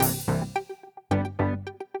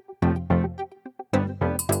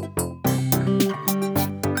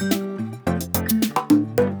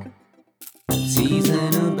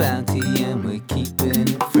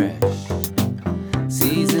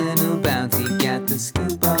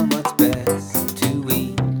scoop on what's best to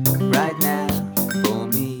eat right now for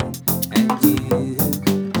me and you.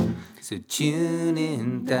 So tune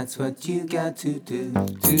in, that's what you got to do.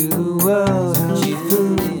 To the world of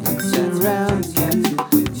food surrounds you.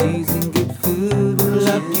 Choosing good food will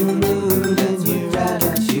up your mood and your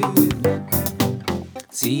attitude.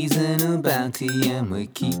 Seasonal Bounty and we're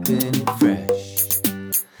keeping it fresh.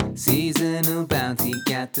 Seasonal Bounty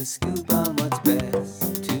got the scoop on what's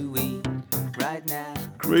best to eat right now.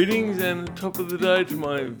 Greetings and top of the day to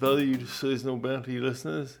my valued Seasonal Bounty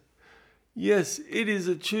listeners. Yes, it is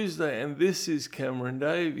a Tuesday and this is Cameron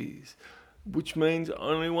Davies, which means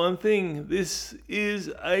only one thing. This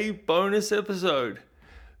is a bonus episode.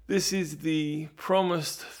 This is the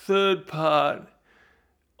promised third part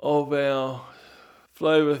of our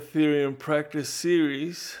Flavour Theory and Practice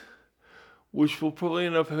series, which will probably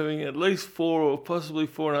end up having at least 4 or possibly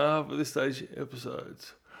 4.5 at this stage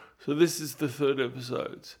episodes. So this is the third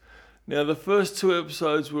episode. Now the first 2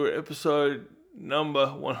 episodes were episode number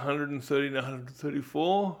 130 and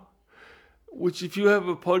 134, which if you have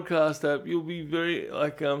a podcast app, you'll be very,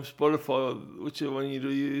 like Spotify, or whichever one you do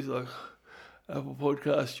use, like Apple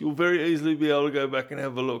Podcasts, you'll very easily be able to go back and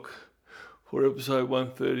have a look for episode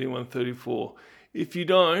 130 and 134. If you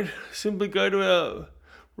don't, simply go to our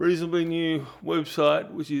reasonably new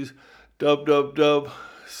website, which is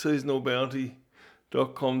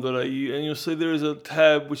www.seasonalbounty.com.au, and you'll see there is a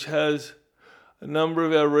tab which has a number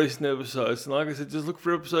of our recent episodes. And like I said, just look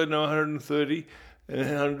for episode number 130 and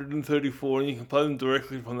 134, and you can play them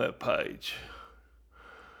directly from that page.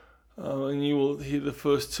 And you will hear the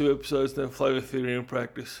first 2 episodes in Flavour Theory and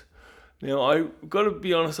Practice. Now, I've got to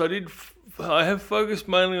be honest, I have focused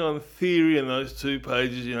mainly on theory in those 2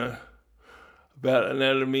 pages, about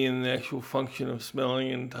anatomy and the actual function of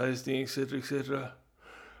smelling and tasting, etc., etc.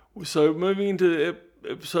 So moving into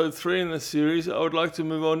episode 3 in the series, I would like to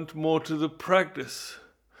move on more to the practice,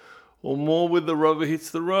 or more with the rubber hits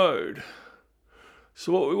the road.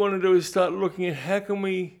 So what we want to do is start looking at how can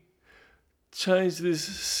we change this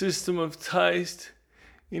system of taste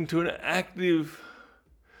into an active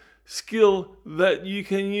skill that you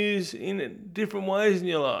can use in different ways in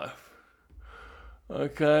your life.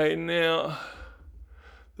 Okay, now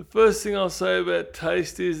the first thing I'll say about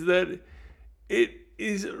taste is that it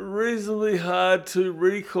is reasonably hard to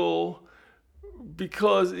recall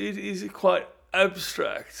because it is quite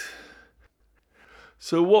abstract.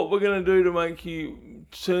 So what we're going to do to make you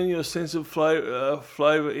turn your sense of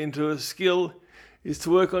flavour into a skill is to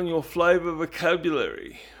work on your flavour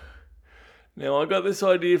vocabulary. Now I got this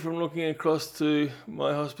idea from looking across to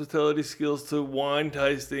my hospitality skills to wine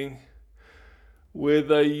tasting, where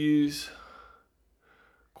they use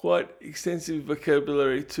quite extensive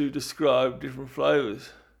vocabulary to describe different flavours.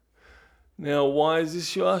 Now, why is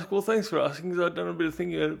this, you ask? Well, thanks for asking, because I've done a bit of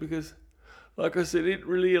thinking about it, because, like I said, it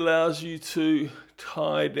really allows you to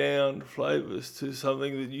tie down flavours to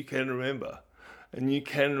something that you can remember, and you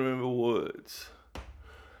can remember words.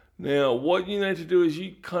 Now, what you need to do is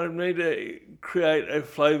you kind of need to create a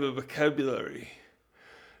flavour vocabulary.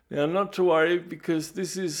 Now, not to worry, because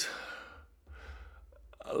this is,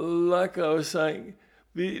 like I was saying,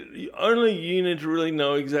 only you need to really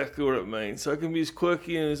know exactly what it means. So it can be as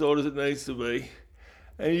quirky and as odd as it needs to be.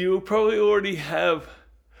 And you will probably already have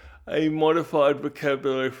a modified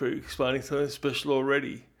vocabulary for explaining something special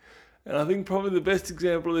already. And I think probably the best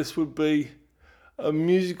example of this would be a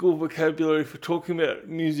musical vocabulary for talking about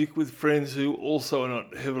music with friends who also are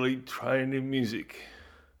not heavily trained in music.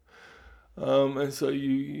 And so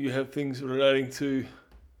you have things relating to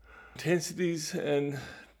intensities and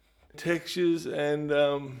textures and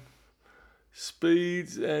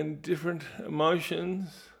speeds and different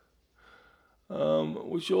emotions,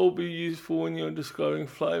 which will all be useful when you're describing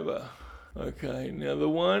flavour. Okay, now the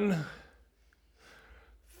one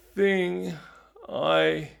thing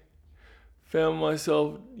I found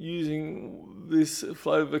myself using this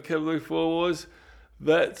flavour vocabulary for was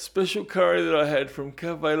that special curry that I had from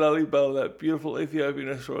Cafe Lalibela, that beautiful Ethiopian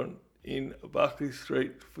restaurant in Berkeley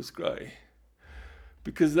Street, Footscray.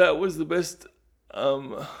 Because that was the best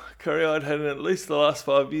curry I'd had in at least the last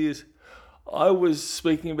 5 years. I was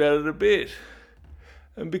speaking about it a bit.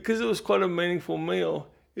 And because it was quite a meaningful meal,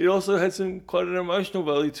 it also had quite an emotional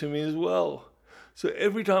value to me as well. So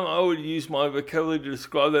every time I would use my vocabulary to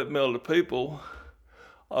describe that meal to people,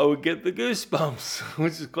 I would get the goosebumps,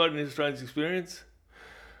 which is quite a strange experience.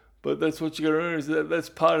 But that's what you got to remember, is that's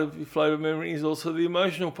part of your flavour memory, is also the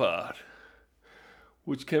emotional part,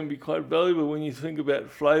 which can be quite valuable when you think about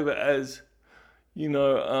flavour as,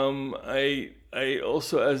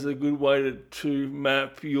 also as a good way to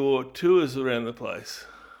map your tours around the place.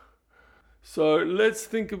 So let's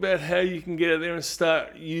think about how you can get out there and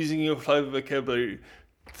start using your flavour vocabulary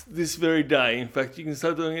this very day. In fact, you can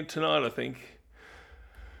start doing it tonight, I think.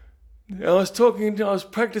 I was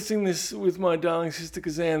practicing this with my darling sister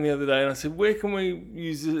Kazan the other day, and I said, where can we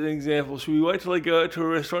use this as an example? Should we wait till I go out to a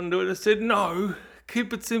restaurant and do it? I said, no,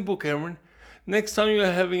 keep it simple, Cameron. Next time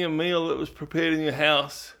you're having a meal that was prepared in your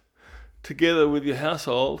house together with your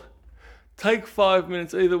household, take 5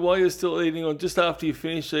 minutes either while you're still eating or just after you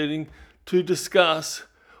finish eating to discuss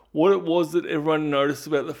what it was that everyone noticed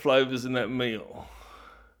about the flavours in that meal.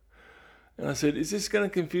 And I said, is this going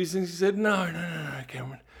to confuse things? She said, no,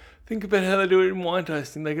 Cameron. Think about how they do it in wine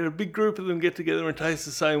tasting. They get a big group of them get together and taste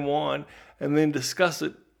the same wine and then discuss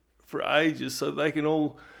it for ages so they can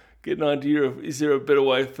all get an idea of, is there a better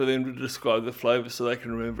way for them to describe the flavour so they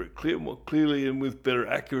can remember it more clearly and with better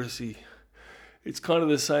accuracy. It's kind of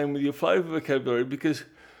the same with your flavour vocabulary, because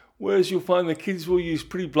whereas you'll find the kids will use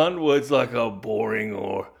pretty blunt words like, oh, boring,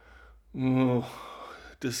 or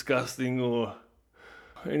disgusting, or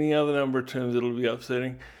any other number of terms that'll be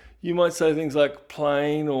upsetting. You might say things like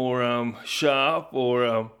plain, or sharp,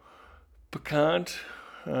 or piquant,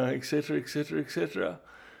 etc., etc., etc.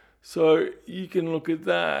 So you can look at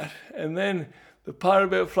that. And then the part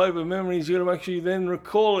about flavour memory is you've got to make sure you then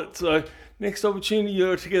recall it. So next opportunity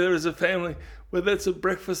you're together as a family, whether it's at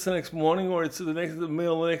breakfast the next morning or it's the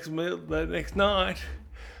next night,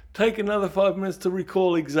 take another 5 minutes to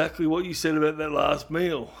recall exactly what you said about that last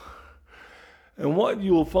meal. And what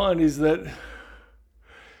you will find is that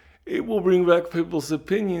it will bring back people's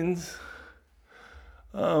opinions,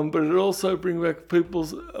 but it'll also bring back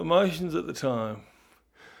people's emotions at the time,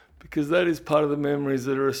 because that is part of the memories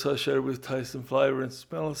that are associated with taste and flavour and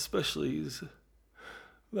smell, especially is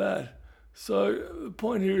that. So the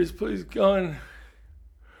point here is, please go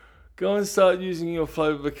and start using your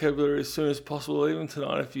flavour vocabulary as soon as possible, even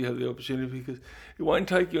tonight if you have the opportunity, because it won't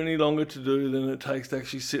take you any longer to do than it takes to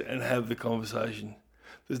actually sit and have the conversation.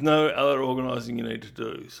 There's no other organising you need to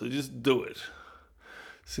do, so just do it.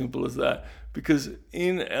 Simple as that. Because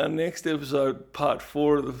in our next episode, part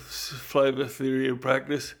 4 of the flavour theory and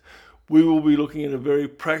practice, we will be looking at a very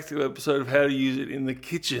practical episode of how to use it in the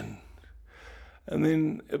kitchen. And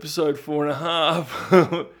then episode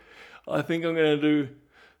 4.5, I think I'm going to do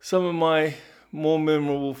some of my more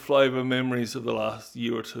memorable flavour memories of the last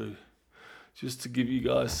year or two, just to give you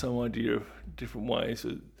guys some idea of different ways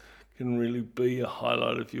it can really be a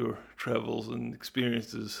highlight of your travels and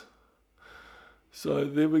experiences. So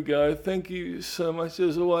there we go. Thank you so much.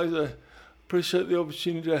 As always, I appreciate the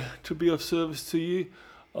opportunity to be of service to you.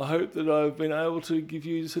 I hope that I've been able to give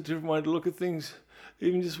you just a different way to look at things.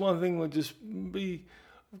 Even just one thing would just be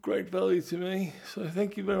of great value to me. So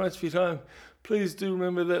thank you very much for your time. Please do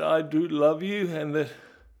remember that I do love you, and that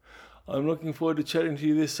I'm looking forward to chatting to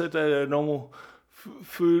you this Saturday at a normal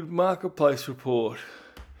food marketplace report.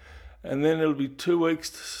 And then it'll be 2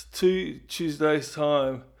 weeks, 2 Tuesdays'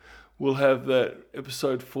 time, we'll have that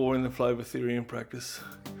episode 4 in the flavour theory and practice.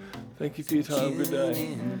 Thank you for your time. Good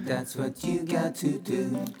day. That's what you got to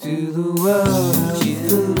do. To the world of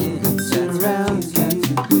food that surrounds you.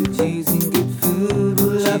 Choosing good food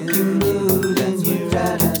will up your mood and your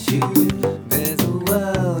attitude. There's a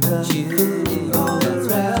world of food all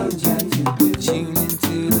around you. Tune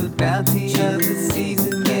into the bounty of the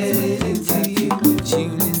season, get it into you.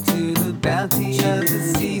 Tune into the bounty of the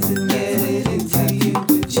season, get it into you.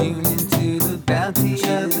 Tune into the bounty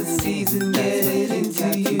of the season, get it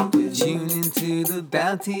into you. Tune into the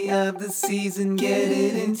bounty of the season, get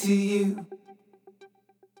it into you.